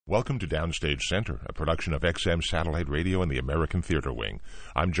Welcome to Downstage Center, a production of XM Satellite Radio and the American Theater Wing.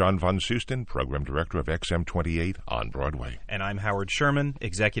 I'm John Von Soosten, Program Director of XM 28 on Broadway. And I'm Howard Sherman,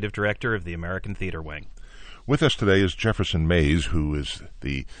 Executive Director of the American Theater Wing. With us today is Jefferson Mays, who is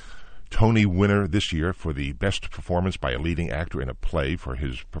the Tony winner this year for the Best Performance by a Leading Actor in a Play for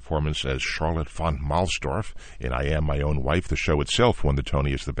his performance as Charlotte von Malsdorf in I Am My Own Wife. The show itself won the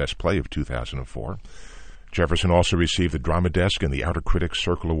Tony as the Best Play of 2004. Jefferson also received the Drama Desk and the Outer Critics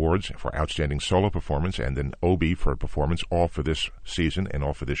Circle Awards for Outstanding Solo Performance and an Obie for a performance, all for this season and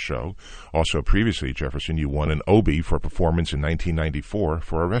all for this show. Also, previously, Jefferson, you won an Obie for a performance in 1994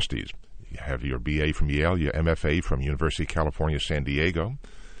 for Orestes. You have your BA from Yale, your MFA from University of California, San Diego.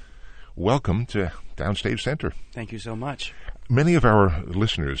 Welcome to Downstage Center. Thank you so much. Many of our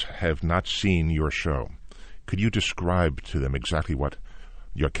listeners have not seen your show. Could you describe to them exactly what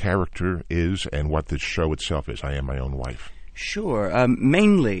your character is and what the show itself is, I Am My Own Wife? Sure.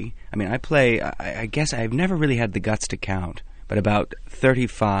 Mainly, I play, I guess I've never really had the guts to count, but about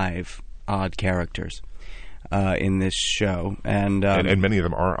 35 odd characters in this show. And many of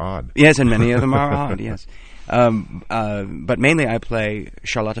them are odd. Yes, and many of them are odd, yes. But mainly I play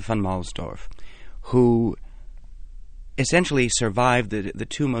Charlotte von Malsdorf, who essentially survived the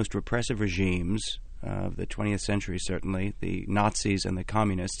two most repressive regimes of the 20th century, certainly, the Nazis and the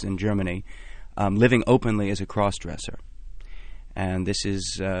communists in Germany, living openly as a cross-dresser. And this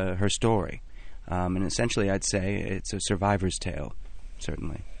is her story. And essentially, I'd say it's a survivor's tale,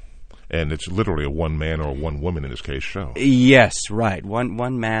 certainly. And it's literally a one-man or one-woman, in this case, show. Yes, right.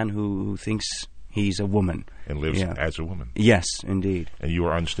 One man who thinks he's a woman. And lives as a woman. Yes, indeed. And you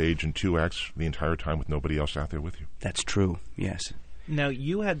are on stage in 2 acts the entire time with nobody else out there with you. That's true, yes. Now,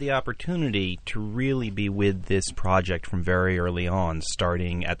 you had the opportunity to really be with this project from very early on,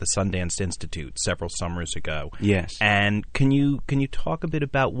 starting at the Sundance Institute several summers ago. Yes. And can you talk a bit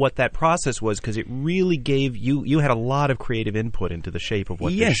about what that process was? Because it really gave you had a lot of creative input into the shape of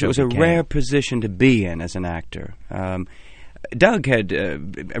what this show Yes, it was became. a rare position to be in as an actor. Doug had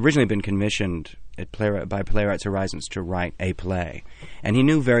originally been commissioned by Playwrights Horizons to write a play, and he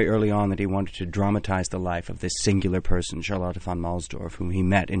knew very early on that he wanted to dramatize the life of this singular person, Charlotte von Malsdorf, whom he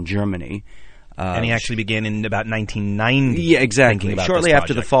met in Germany. And he actually began in about 1990. Yeah, exactly. Shortly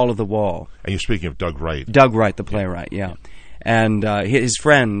after the fall of the wall. And you're speaking of Doug Wright. Doug Wright, the playwright, yeah. And his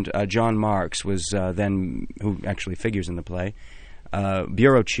friend, John Marks, was then, who actually figures in the play,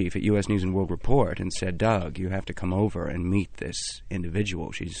 bureau chief at U.S. News and World Report, and said, Doug, you have to come over and meet this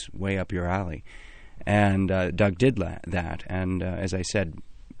individual. She's way up your alley. And Doug did that, and as I said,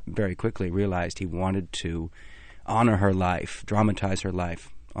 very quickly realized he wanted to honor her life, dramatize her life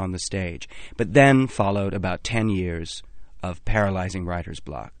on the stage. But then followed about 10 years of paralyzing writer's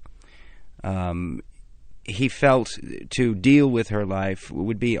block. He felt to deal with her life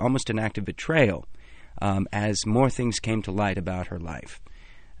would be almost an act of betrayal, as more things came to light about her life,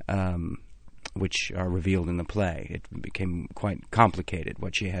 which are revealed in the play. It became quite complicated,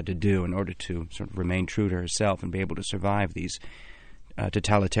 what she had to do in order to sort of remain true to herself and be able to survive these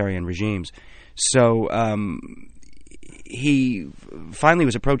totalitarian regimes. So he finally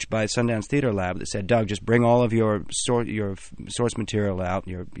was approached by Sundance Theater Lab that said, Doug, just bring all of your source material out,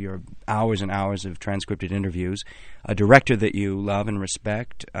 your hours and hours of transcripted interviews, a director that you love and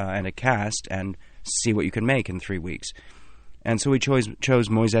respect, and a cast, and see what you can make in 3 weeks. And so we chose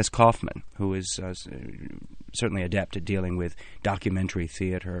Moises Kaufman, who is certainly adept at dealing with documentary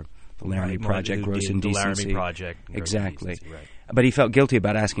theater, the Laramie Project, Gross Indecency. The Laramie Project. Exactly. Right. But he felt guilty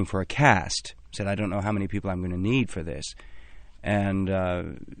about asking for a cast. Said, I don't know how many people I'm going to need for this. And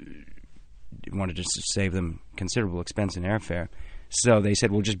wanted to save them considerable expense in airfare. So they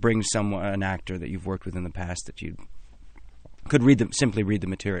said, well, just bring an actor that you've worked with in the past that you could simply read the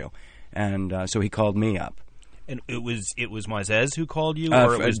material. And so he called me up. And it was Moises who called you,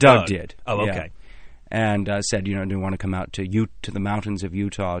 or it was Doug did. Oh, okay. Yeah. And said, do you want to come out to the mountains of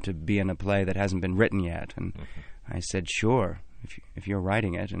Utah to be in a play that hasn't been written yet? And I said, sure, if you're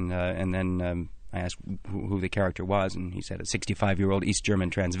writing it. And then I asked who the character was, and he said a 65-year-old East German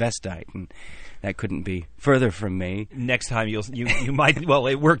transvestite, and that couldn't be further from me. Next time you might, well,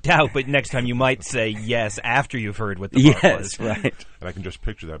 it worked out, but next time you might say yes after you've heard what the part was. Yes, right. And I can just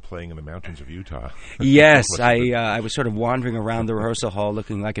picture that playing in the mountains of Utah. Yes, I was sort of wandering around the rehearsal hall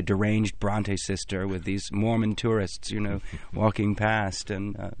looking like a deranged Bronte sister with these Mormon tourists, walking past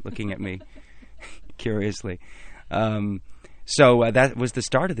and looking at me curiously. So that was the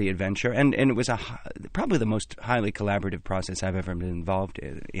start of the adventure, and it was probably the most highly collaborative process I've ever been involved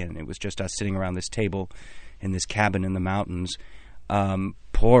in. It was just us sitting around this table in this cabin in the mountains,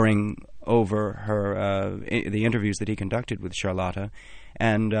 poring over her the interviews that he conducted with Charlotta,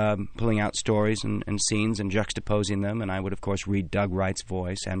 and pulling out stories and scenes and juxtaposing them. And I would, of course, read Doug Wright's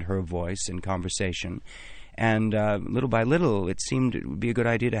voice and her voice in conversation. And little by little, it seemed it would be a good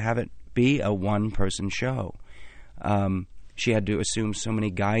idea to have it be a one-person show. She had to assume so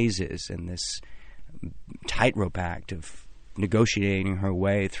many guises in this tightrope act of negotiating her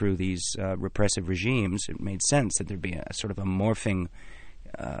way through these repressive regimes. It made sense that there'd be a sort of a morphing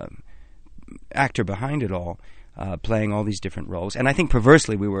actor behind it all, playing all these different roles. And I think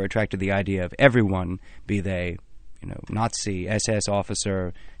perversely we were attracted to the idea of everyone, be they Nazi, SS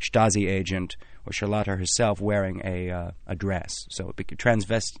officer, Stasi agent, or Charlotta herself, wearing a dress. So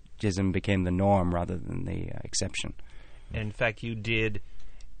transvestism became the norm rather than the exception. And in fact, you did,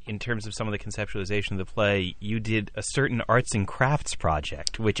 in terms of some of the conceptualization of the play, you did a certain arts and crafts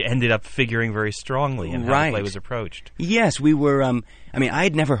project, which ended up figuring very strongly in how the play was approached. Yes, we were... I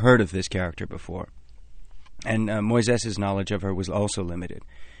had never heard of this character before. And Moises's knowledge of her was also limited.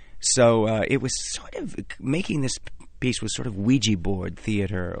 So it was sort of... Making this piece was sort of Ouija board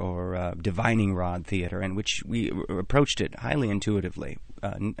theater or divining rod theater, in which we approached it highly intuitively,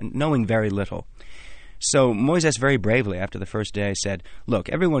 knowing very little. So Moises very bravely, after the first day, said, "Look,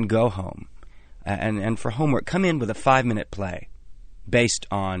 everyone go home, and for homework, come in with a 5-minute play based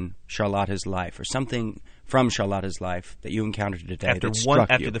on Charlotta's life, or something from Charlotta's life that you encountered today that struck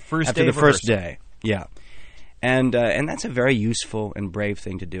you. After the first after day the of first rehearsal. day, yeah. And that's a very useful and brave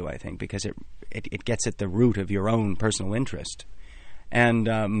thing to do, I think, because it gets at the root of your own personal interest. And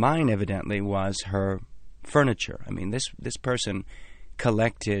mine, evidently, was her furniture. I mean, this person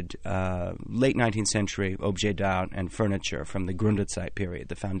collected late 19th century objets d'art and furniture from the Gründerzeit period,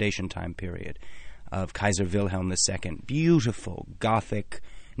 the foundation time period of Kaiser Wilhelm II. Beautiful Gothic,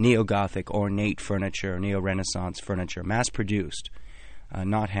 neo-Gothic, ornate furniture, neo-Renaissance furniture, mass-produced,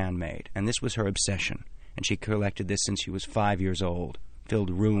 not handmade. And this was her obsession. And she collected this since she was 5 years old, filled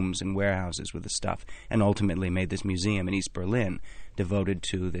rooms and warehouses with the stuff, and ultimately made this museum in East Berlin devoted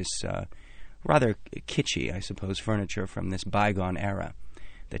to this rather kitschy, I suppose, furniture from this bygone era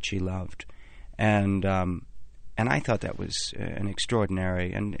that she loved. And I thought that was an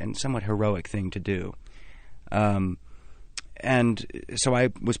extraordinary and somewhat heroic thing to do. And so I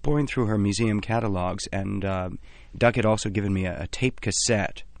was poring through her museum catalogs, and Doug had also given me a tape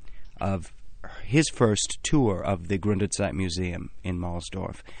cassette of his first tour of the Gründerzeit Museum in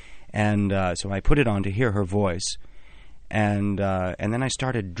Mahlsdorf. And so I put it on to hear her voice, and then I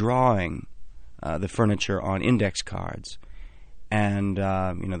started drawing the furniture on index cards. And,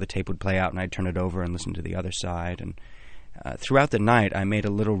 the tape would play out, and I'd turn it over and listen to the other side. And throughout the night, I made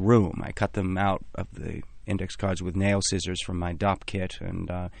a little room. I cut them out of the index cards with nail scissors from my DOP kit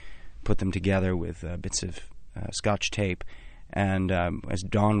and put them together with bits of Scotch tape. And as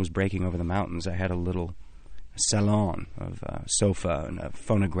dawn was breaking over the mountains, I had a little salon of a sofa and a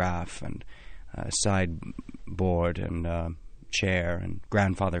phonograph and a sideboard and chair and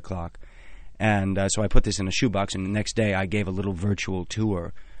grandfather clock. And so I put this in a shoebox, and the next day I gave a little virtual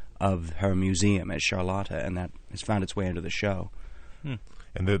tour of her museum as Charlotta, and that has found its way into the show.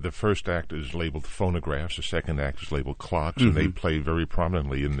 And the first act is labeled phonographs. The second act is labeled clocks, and they play very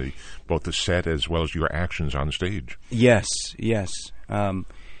prominently in both the set as well as your actions on stage. Yes. And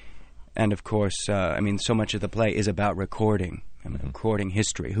of course, so much of the play is about recording, recording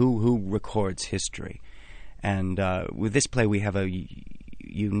history. Who records history? And with this play, we have a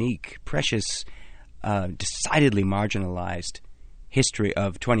unique, precious, decidedly marginalized history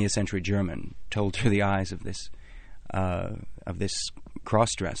of 20th century German, told through the eyes of this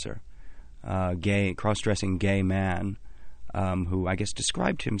cross-dresser, cross-dressing gay man, who I guess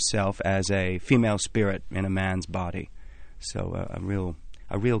described himself as a female spirit in a man's body. So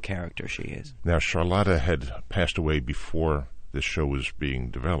a real character she is. Now, Charlotta had passed away before this show was being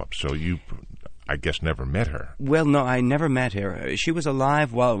developed, so you, I guess, never met her. Well, no, I never met her. She was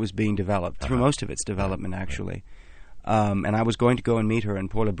alive while it was being developed, through most of its development, actually. And I was going to go and meet her in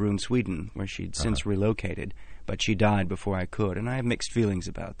Porlebrunn, Sweden, where she'd since relocated, but she died before I could, and I have mixed feelings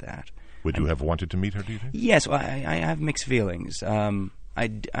about that. Would you have wanted to meet her, do you think? Yes, well, I have mixed feelings.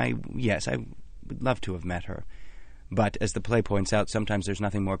 Yes, I would love to have met her. But as the play points out, sometimes there's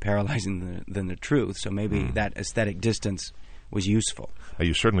nothing more paralyzing than the truth, so maybe that aesthetic distance was useful.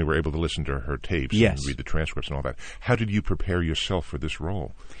 You certainly were able to listen to her tapes and read the transcripts and all that. How did you prepare yourself for this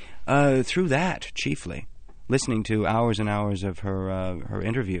role? Through that, chiefly. Listening to hours and hours of her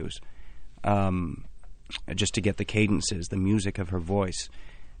interviews, just to get the cadences, the music of her voice.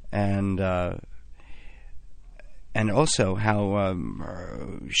 And and also how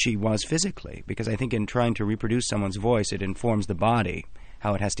she was physically, because I think in trying to reproduce someone's voice, it informs the body,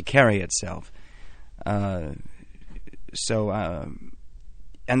 how it has to carry itself. And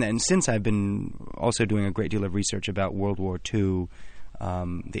then since I've been also doing a great deal of research about World War II,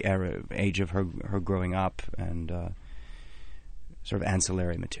 the age of her growing up, and sort of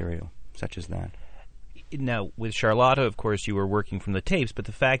ancillary material such as that. Now, with Charlotta, of course, you were working from the tapes, but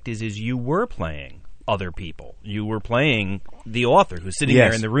the fact is you were playing other people. You were playing the author who's sitting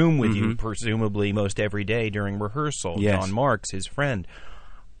there in the room with you, presumably most every day during rehearsal, John Marks, his friend.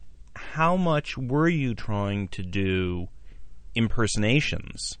 How much were you trying to do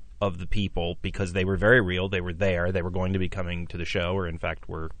impersonations of the people, because they were very real, they were there, they were going to be coming to the show, or in fact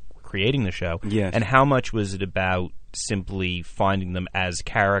were creating the show? Yes. And how much was it about simply finding them as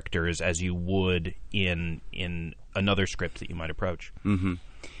characters as you would in another script that you might approach? Mm-hmm.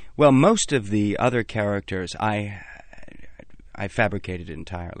 Well, most of the other characters I fabricated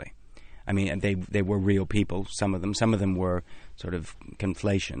entirely. I mean, they were real people, some of them. Some of them were sort of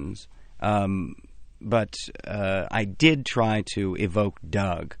conflations. But I did try to evoke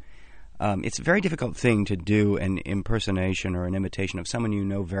Doug. It's a very difficult thing to do an impersonation or an imitation of someone you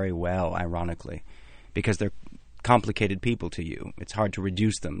know very well, ironically, because they're complicated people to you. It's hard to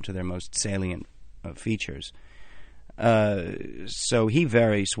reduce them to their most salient features. So he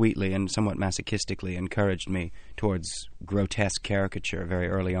very sweetly and somewhat masochistically encouraged me towards grotesque caricature very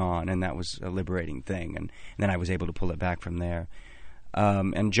early on, and that was a liberating thing. And then I was able to pull it back from there.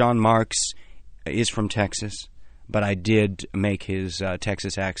 And John Marks is from Texas, but I did make his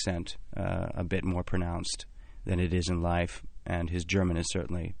Texas accent a bit more pronounced than it is in life, and his German is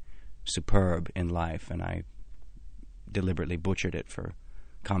certainly superb in life, and I deliberately butchered it for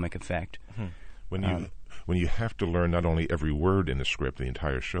comic effect. When you have to learn not only every word in the script, the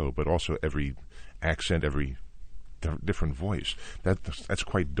entire show, but also every accent, every different voice, that's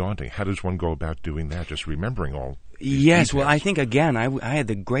quite daunting. How does one go about doing that, just remembering all these details? Well, I think, again, I had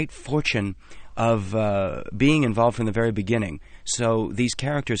the great fortune of being involved from the very beginning. So these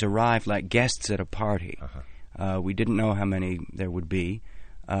characters arrived like guests at a party. We didn't know how many there would be.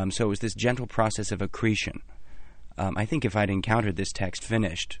 So it was this gentle process of accretion. I think if I'd encountered this text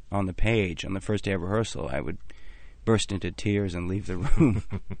finished on the page on the first day of rehearsal, I would burst into tears and leave the room.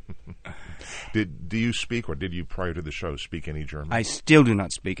 Do you speak, or did you, prior to the show, speak any German? I still do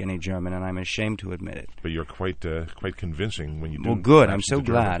not speak any German, and I'm ashamed to admit it. But you're quite convincing when you do. Well, good. I'm so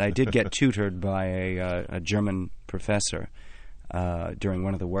glad. I did get tutored by a German professor during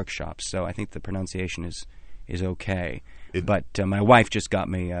one of the workshops, so I think the pronunciation is okay. But my wife just got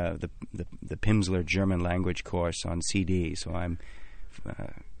me the Pimsleur German language course on CD, so I'm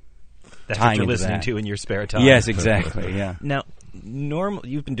that's what you're listening to in your spare time. Yes, exactly. Yeah. Now,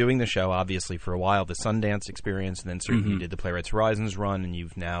 you've been doing the show obviously for a while, the Sundance experience, and then certainly you did the Playwrights Horizons run, and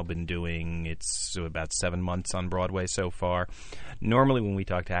you've now been doing it's about 7 months on Broadway so far. Normally, when we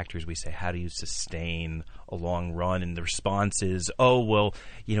talk to actors, we say, "How do you sustain a long run?" And the response is, "Oh, well,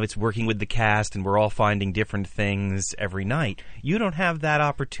 it's working with the cast, and we're all finding different things every night." You don't have that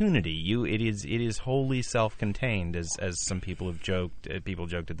opportunity. It is wholly self-contained, as some people have joked. People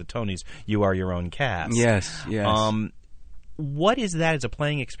joked at the Tonys. You are your own cast. Yes. What is that as a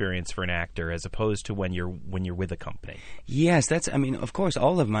playing experience for an actor, as opposed to when you're with a company? Yes, of course,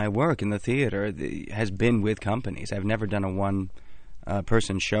 all of my work in the theater has been with companies. I've never done a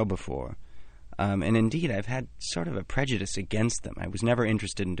one-person show before. And indeed, I've had sort of a prejudice against them. I was never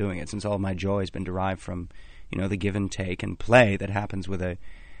interested in doing it, since all my joy has been derived from, the give and take and play that happens with a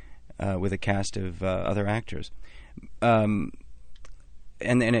cast of other actors.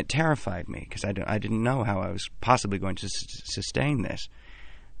 And it terrified me, because I didn't know how I was possibly going to sustain this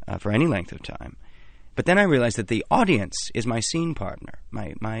for any length of time. But then I realized that the audience is my scene partner.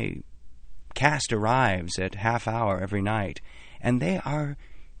 My cast arrives at half hour every night, and they are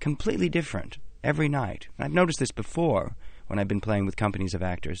completely different every night. I've noticed this before when I've been playing with companies of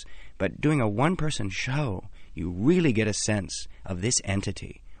actors, but doing a one-person show, you really get a sense of this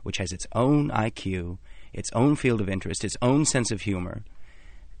entity, which has its own IQ, its own field of interest, its own sense of humor.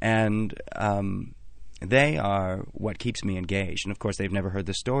 And they are what keeps me engaged. And, of course, they've never heard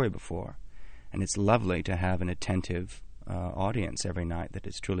the story before. And it's lovely to have an attentive audience every night that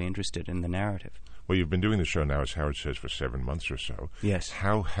is truly interested in the narrative. Well, you've been doing the show now, as Howard says, for 7 months or so. Yes.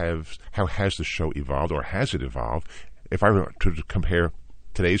 How has the show evolved, or has it evolved? If I were to compare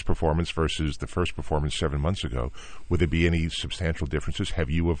today's performance versus the first performance 7 months ago, would there be any substantial differences?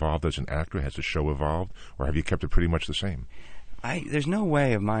 Have you evolved as an actor? Has the show evolved? Or have you kept it pretty much the same? There's no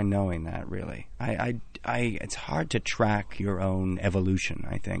way of my knowing that, really. It's hard to track your own evolution,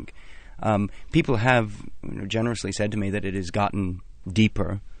 I think. People have generously said to me that it has gotten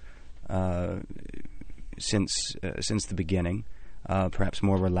deeper since the beginning, perhaps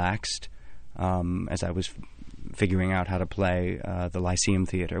more relaxed, as I was figuring out how to play the Lyceum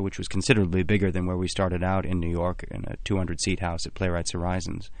Theater, which was considerably bigger than where we started out in New York, in a 200-seat house at Playwrights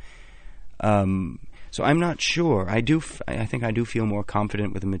Horizons. So I'm not sure. I think I do feel more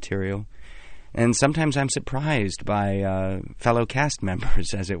confident with the material. And sometimes I'm surprised by fellow cast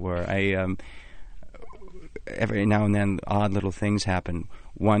members, as it were. Every now and then, odd little things happen.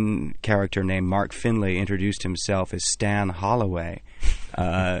 One character named Mark Finley introduced himself as Stan Holloway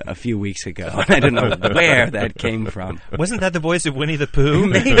a few weeks ago. I don't know where that came from. Wasn't that the voice of Winnie the Pooh?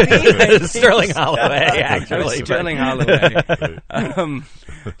 Maybe. Sterling Holloway, actually. Sterling Holloway.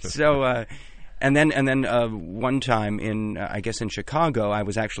 And then one time in Chicago, I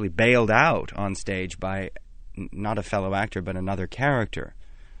was actually bailed out on stage by not a fellow actor, but another character.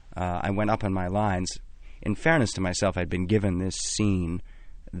 I went up on my lines. In fairness to myself, I'd been given this scene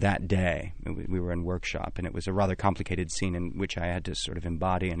that day. We were in workshop, and it was a rather complicated scene in which I had to sort of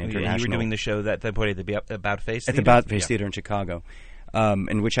embody an international... You were doing the show at the About Face Theater? At the About Face Theater in Chicago,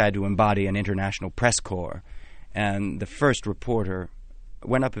 in which I had to embody an international press corps. And the first reporter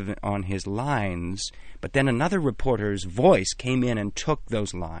went up on his lines, but then another reporter's voice came in and took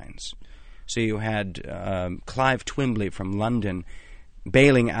those lines. So you had Clive Twimbly from London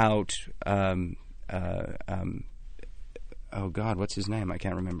bailing out... oh God, what's his name? I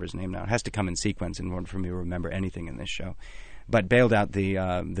can't remember his name now. It has to come in sequence in order for me to remember anything in this show. But bailed out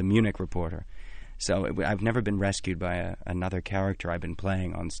the Munich reporter. So I've never been rescued by another character I've been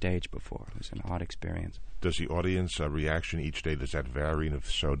playing on stage before. It was an odd experience. Does the audience reaction each day, does that vary? And if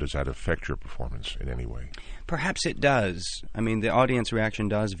so, does that affect your performance in any way? Perhaps it does. I mean, the audience reaction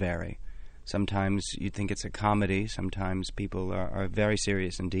does vary. Sometimes you think it's a comedy. Sometimes people are very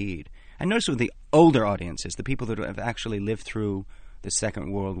serious indeed. I notice with the older audiences, the people that have actually lived through the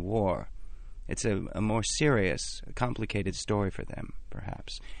Second World War, it's a more serious, complicated story for them,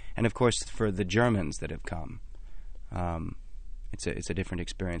 perhaps. And of course, for the Germans that have come, it's a different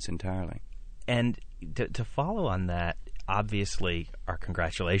experience entirely. And to follow on that, obviously, our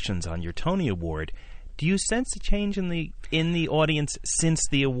congratulations on your Tony Award. Do you sense a change in the audience since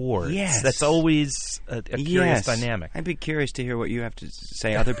the awards? Yes. That's always a curious dynamic. I'd be curious to hear what you have to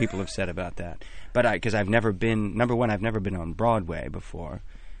say other people have said about that. But because I've never been, number one, I've never been on Broadway before.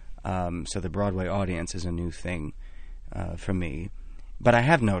 So the Broadway audience is a new thing for me. But I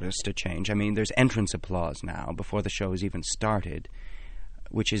have noticed a change. I mean, there's entrance applause now before the show has even started,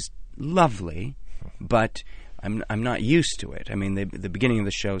 which is lovely, but I'm not used to it. I mean, the beginning of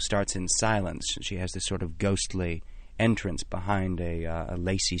the show starts in silence. She has this sort of ghostly entrance behind a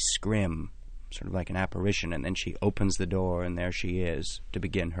lacy scrim, sort of like an apparition, and then she opens the door, and there she is to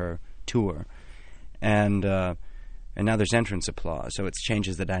begin her tour. And now there's entrance applause, so it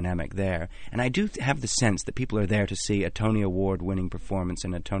changes the dynamic there. And I do have the sense that people are there to see a Tony Award-winning performance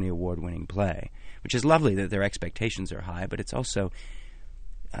in a Tony Award-winning play, which is lovely that their expectations are high, but it's also...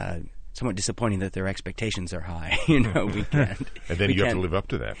 somewhat disappointing that their expectations are high. We can't. And then you have to live up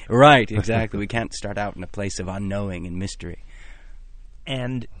to that. Right, exactly. We can't start out in a place of unknowing and mystery.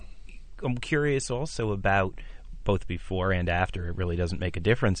 And I'm curious also about both before and after. It really doesn't make a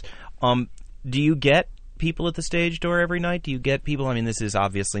difference. Do you get people at the stage door every night? Do you get people? I mean, this is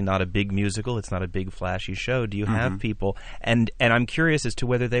obviously not a big musical. It's not a big, flashy show. Do you have people? And I'm curious as to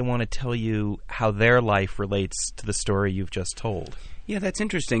whether they want to tell you how their life relates to the story you've just told. Yeah, that's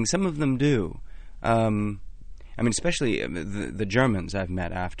interesting. Some of them do. I mean, especially the Germans I've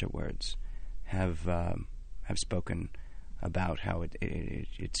met afterwards have spoken about how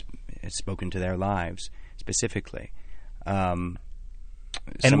it's spoken to their lives specifically. And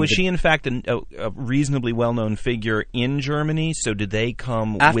was she, in fact, a reasonably well-known figure in Germany? So did they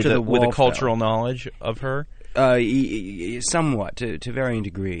come with a cultural knowledge of her? Somewhat, to varying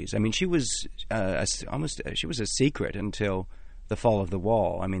degrees. I mean, she was she was a secret until the fall of the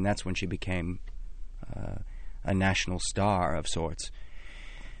wall. I mean, that's when she became a national star of sorts.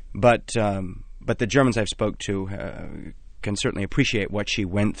 But the Germans I've spoke to can certainly appreciate what she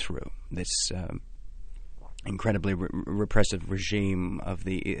went through. This incredibly repressive regime of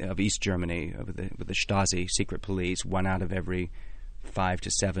East Germany, with the Stasi secret police, 1 out of every 5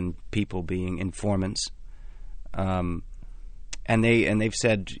 to 7 people being informants. And they've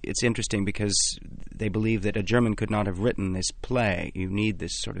said it's interesting because they believe that a German could not have written this play. You need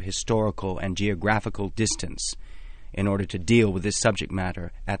this sort of historical and geographical distance in order to deal with this subject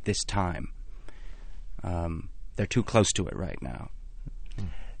matter at this time. They're too close to it right now.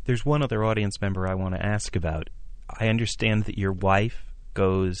 There's one other audience member I want to ask about. I understand that your wife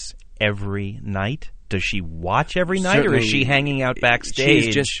goes every night? Does she watch every night, Certainly, or is she hanging out backstage?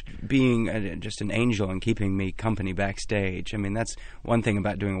 She's just being just an angel and keeping me company backstage. I mean, that's one thing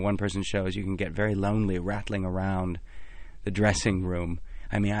about doing a one-person show is you can get very lonely rattling around the dressing room.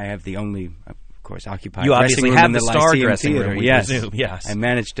 I mean, I have the only, of course, occupied You dressing obviously room have in the the Star Lyceum dressing Theater. room, we Yes, presume, yes. I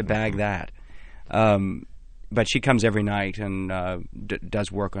managed to bag that. But she comes every night and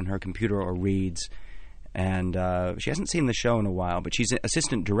does work on her computer or reads. And she hasn't seen the show in a while, but she's an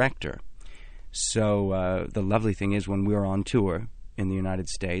assistant director. So the lovely thing is when we're on tour in the United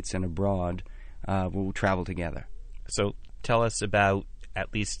States and abroad, we'll travel together. So tell us about,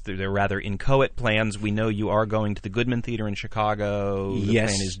 at least they're rather inchoate plans. We know you are going to the Goodman Theater in Chicago. The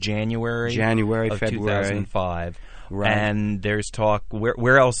Yes. plan is January of February. 2005. Right. And there's talk,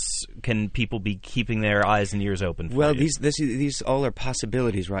 where else can people be keeping their eyes and ears open for Well, you? these all are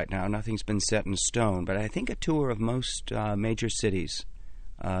possibilities right now. Nothing's been set in stone, but I think a tour of most major cities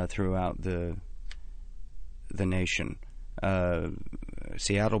throughout the nation.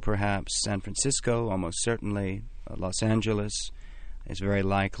 Seattle, perhaps. San Francisco, almost certainly. Los Angeles is very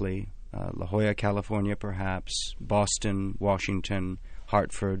likely. La Jolla, California, perhaps. Boston, Washington,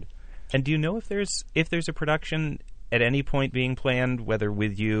 Hartford. And do you know if there's a production at any point being planned, whether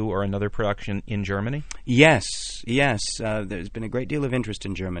with you or another production in Germany? Yes. There's been a great deal of interest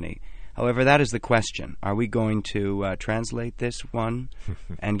in Germany. However, that is the question. Are we going to translate this one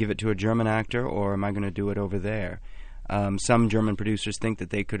and give it to a German actor, or am I going to do it over there? Some German producers think that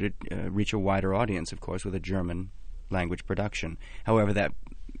they could reach a wider audience, of course, with a German language production. However, that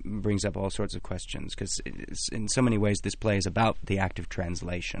brings up all sorts of questions, because in so many ways this play is about the act of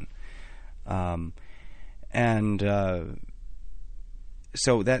translation. So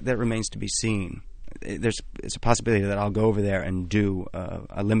that remains to be seen. It's a possibility that I'll go over there and do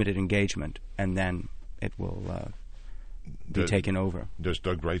a limited engagement, and then it will be taken over. Does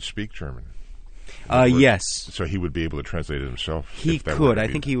Doug Wright speak German? Yes. So he would be able to translate it himself? He if that could. were to I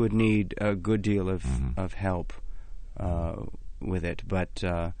be- think he would need a good deal of help with it, but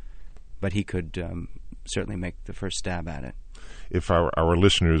he could certainly make the first stab at it. If our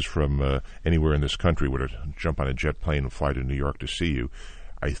listeners from anywhere in this country were to jump on a jet plane and fly to New York to see you,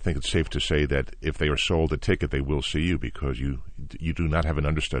 I think it's safe to say that if they are sold a ticket, they will see you, because you do not have an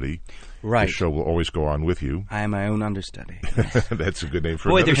understudy. Right. The show will always go on with you. I am my own understudy. That's a good name for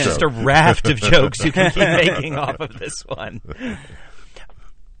Boy, another there's show. just a raft of jokes you can keep making off of this one.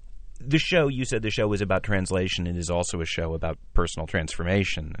 The show, you said the show was about translation. It is also a show about personal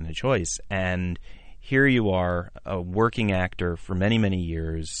transformation and a choice. And here you are, a working actor for many, many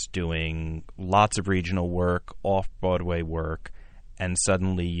years, doing lots of regional work, off-Broadway work, and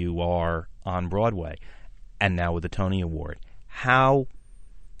suddenly you are on Broadway, and now with the Tony Award. How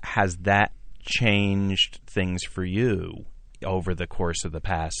has that changed things for you over the course of the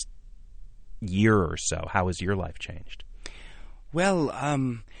past year or so? How has your life changed? Well,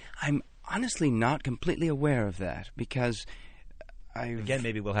 I'm honestly not completely aware of that, because Again,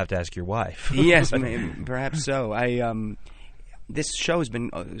 maybe we'll have to ask your wife. Yes, perhaps so. This show has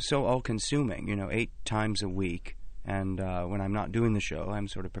been so all-consuming, 8 times a week, and when I'm not doing the show, I'm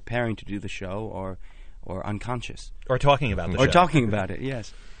sort of preparing to do the show or unconscious. Or talking about the show. Or talking about it,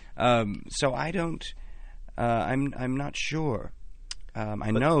 yes. So I don't, I'm not sure.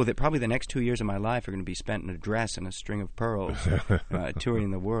 I know that probably the next 2 years of my life are going to be spent in a dress and a string of pearls,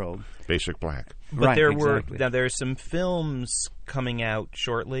 touring the world. Basic Black. But right, there exactly. there's some films coming out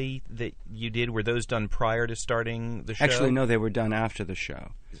shortly that you did. Were those done prior to starting the show? Actually, no, they were done after the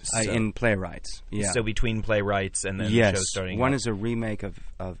show, in playwrights. Yeah. So between playwrights and then yes, the show starting one up. is a remake of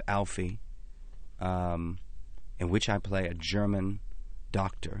Alfie, in which I play a German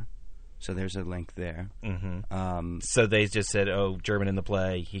doctor. So there's a link there. Mm-hmm. So they just said, "Oh, German in the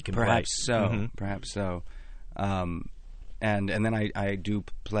play, he can Perhaps play." so. Mm-hmm. Perhaps so. And then I do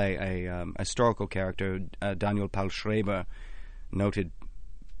play a historical character, Daniel Paul Schreber, noted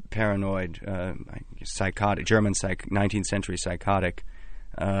paranoid, psychotic, German 19th century psychotic,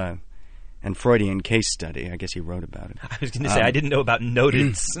 and Freudian case study. I guess he wrote about it. I was going to say I didn't know about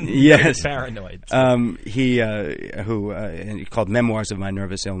noted Yes. paranoids. He called Memoirs of My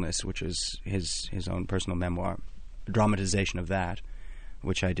Nervous Illness, which is his own personal memoir, a dramatization of that,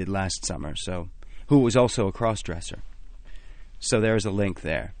 which I did last summer. So, who was also a cross-dresser. So there's a link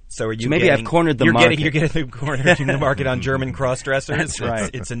there. So are you? maybe getting, I've cornered the you're market. Getting, you're getting the market on German cross-dressers. That's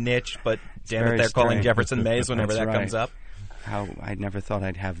right. It's a niche, but damn it, very they're calling strange. Jefferson Mays whenever That's that comes right. up. How I never thought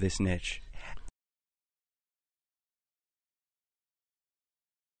I'd have this niche.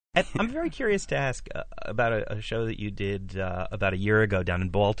 I'm very curious to ask about a show that you did about a year ago down in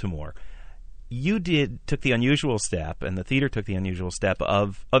Baltimore. you took the unusual step, and the theater took the unusual step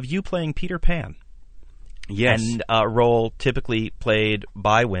of you playing Peter Pan. Yes. And a role typically played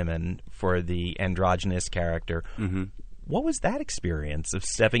by women for the androgynous character. Mm-hmm. What was that experience of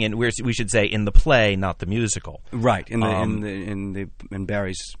stepping in? We should say in the play, not the musical. Right, in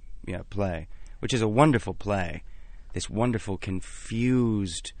Barry's play, which is a wonderful play. This wonderful,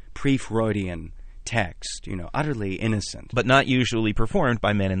 confused, pre-Freudian text, utterly innocent. But not usually performed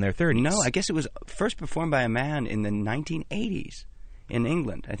by men in their 30s. No, I guess it was first performed by a man in the 1980s in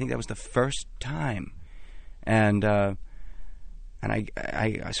England. I think that was the first time. And I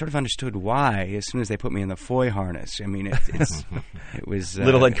sort of understood why as soon as they put me in the Foy harness. I mean, it was a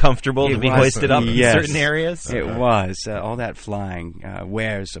little uncomfortable to be hoisted up in certain areas. It was. All that flying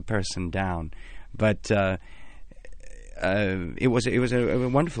wears a person down. But it was a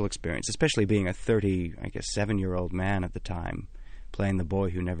wonderful experience, especially being a 7-year-old man at the time, playing the boy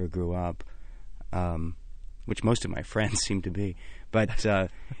who never grew up, which most of my friends seem to be. But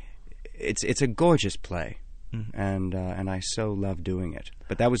it's a gorgeous play. Mm-hmm. And I so love doing it.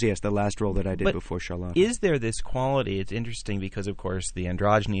 But that was, the last role that I did before Charlotte. Is there this quality? It's interesting because, of course, the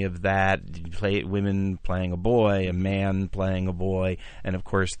androgyny of that, women playing a boy, a man playing a boy, and, of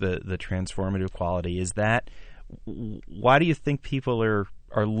course, the transformative quality. Is that, why do you think people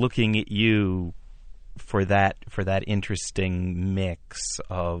are looking at you for that interesting mix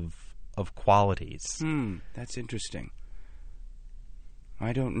of qualities? That's interesting.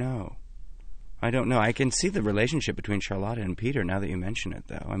 I don't know. I can see the relationship between Charlotta and Peter now that you mention it,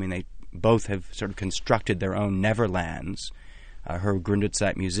 though. I mean, they both have sort of constructed their own Neverlands. Her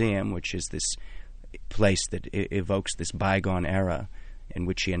Grunderzeit Museum, which is this place that evokes this bygone era in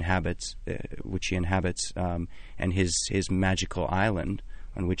which she inhabits, and his magical island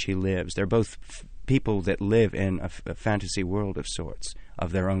on which he lives. They're both people that live in a fantasy world of sorts,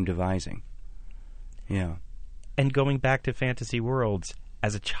 of their own devising. Yeah. And going back to fantasy worlds,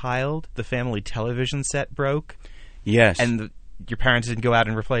 as a child, the family television set broke. Yes. And your parents didn't go out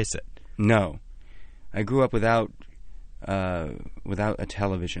and replace it. No. I grew up without a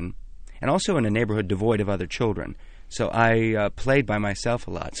television, and also in a neighborhood devoid of other children. So I played by myself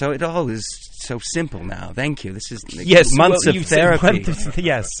a lot. So it all is so simple now. Thank you. This is months of therapy.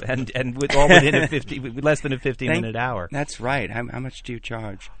 Yes, and with all within less than a 15-minute hour. That's right. How much do you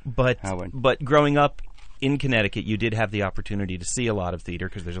charge, Howard? But growing up in Connecticut, you did have the opportunity to see a lot of theater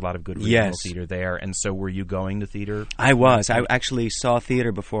because there's a lot of good regional theater there. And so were you going to theater? I was. I actually saw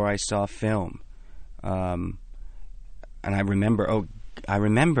theater before I saw film. And I remember,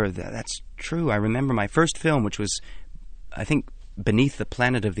 that's true. I remember my first film, which was, I think, Beneath the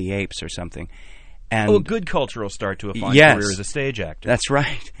Planet of the Apes or something. And a good cultural start to a fine career as a stage actor. That's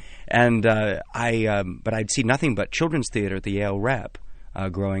right. And but I'd seen nothing but children's theater at the Yale Rep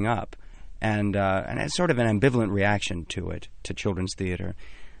growing up. And I had sort of an ambivalent reaction to children's theater.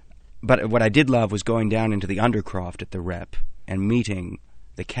 But what I did love was going down into the Undercroft at the Rep and meeting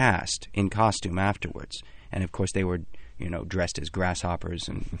the cast in costume afterwards. And, of course, they were, dressed as grasshoppers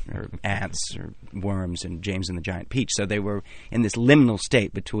or ants or worms and James and the Giant Peach. So they were in this liminal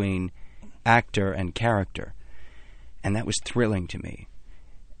state between actor and character. And that was thrilling to me.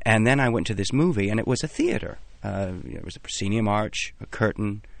 And then I went to this movie, and it was a theater. It was a proscenium arch, a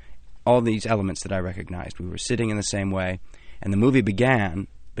curtain, all these elements that I recognized. We were sitting in the same way, and the movie began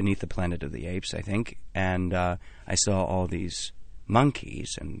Beneath the Planet of the Apes, I think, and I saw all these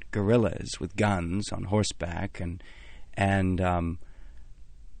monkeys and gorillas with guns on horseback, and then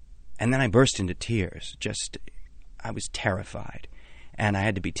I burst into tears. I was terrified, and I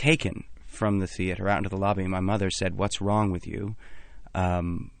had to be taken from the theater out into the lobby. My mother said, "What's wrong with you?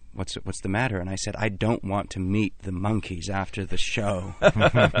 What's the matter?" And I said, "I don't want to meet the monkeys after the show."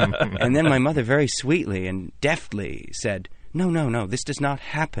 And then my mother very sweetly and deftly said, No, this does not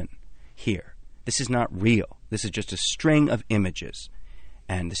happen here. This is not real. This is just a string of images.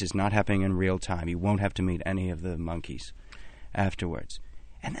 And this is not happening in real time. You won't have to meet any of the monkeys afterwards.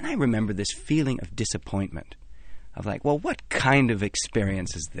 And then I remember this feeling of disappointment, of like, well, what kind of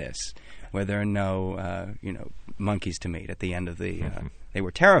experience is this, where there are no, monkeys to meet at the end of the... They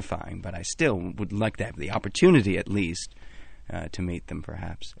were terrifying, but I still would like to have the opportunity, at least, to meet them,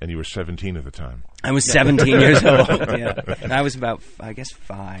 perhaps. And you were 17 at the time. I was 17 years old, yeah. And I was about,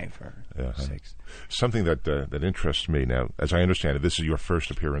 5 or 6. Something that interests me now, as I understand it, this is your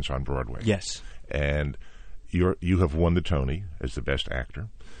first appearance on Broadway. Yes. And you have won the Tony as the best actor.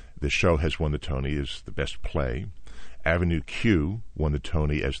 The show has won the Tony as the best play. Avenue Q won the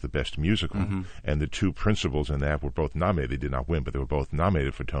Tony as the best musical, and the two principals in that were both nominated. They did not win, but they were both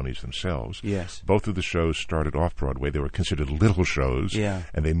nominated for Tonys themselves. Yes. Both of the shows started off-Broadway. They were considered little shows,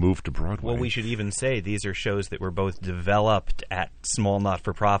 and they moved to Broadway. Well, we should even say these are shows that were both developed at small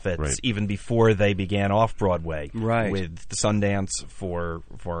not-for-profits even before they began off-Broadway, with the Sundance for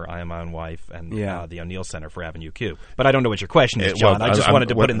I Am My Own Wife and the O'Neill Center for Avenue Q. But I don't know what your question is, John. I just wanted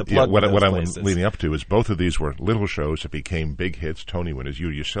to put in the plug. What I'm leading up to is both of these were little shows that became big hits, Tony winners. You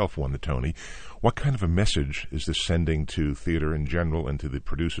yourself won the Tony. What kind of a message is this sending to theater in general and to the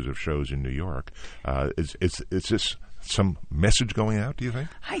producers of shows in New York? Is this some message going out, do you think?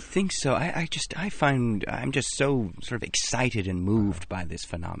 I think so. I find I'm just so sort of excited and moved by this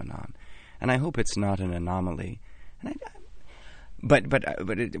phenomenon, and I hope it's not an anomaly. And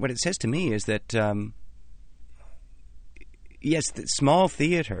what it says to me is that yes, the small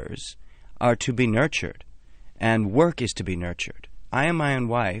theaters are to be nurtured, and work is to be nurtured. I Am My Own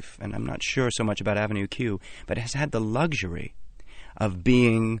Wife, and I'm not sure so much about Avenue Q, but has had the luxury of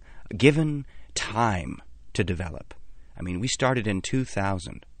being given time to develop. I mean, we started in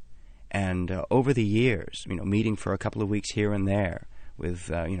 2000, and over the years, meeting for a couple of weeks here and there, with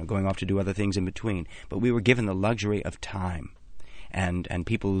going off to do other things in between. But we were given the luxury of time, and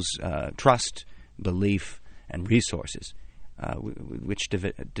people's trust, belief, and resources, which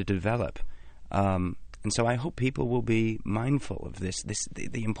to develop. And so I hope people will be mindful of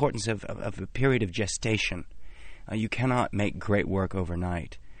the importance of a period of gestation. You cannot make great work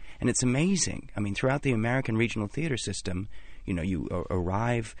overnight. And it's amazing. I mean, throughout the American regional theater system, you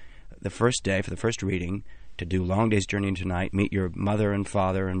arrive the first day for the first reading to do Long Day's Journey into Night, meet your mother and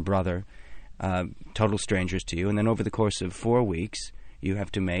father and brother, total strangers to you, and then over the course of 4 weeks, you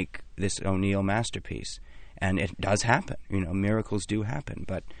have to make this O'Neill masterpiece. And it does happen. Miracles do happen.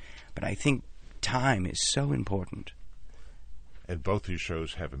 But I think time is so important. And both these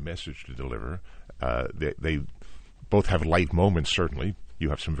shows have a message to deliver. They both have light moments, certainly. You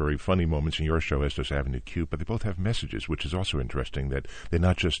have some very funny moments in your show, as does Avenue Q, but they both have messages, which is also interesting, that they're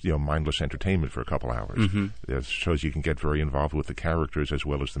not just mindless entertainment for a couple hours. Mm-hmm. There's shows you can get very involved with the characters as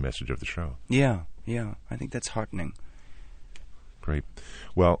well as the message of the show. Yeah. I think that's heartening. Great.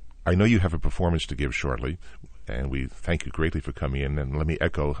 Well, I know you have a performance to give shortly, and we thank you greatly for coming in. And let me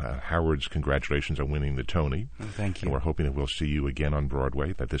echo Howard's congratulations on winning the Tony. Oh, thank you. And we're hoping that we'll see you again on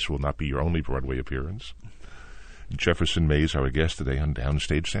Broadway, that this will not be your only Broadway appearance. Jefferson Mays, our guest today on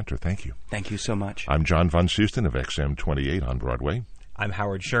Downstage Center. Thank you. Thank you so much. I'm John Von Soosten of XM28 on Broadway. I'm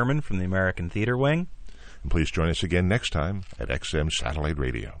Howard Sherman from the American Theater Wing. And please join us again next time at XM Satellite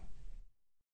Radio.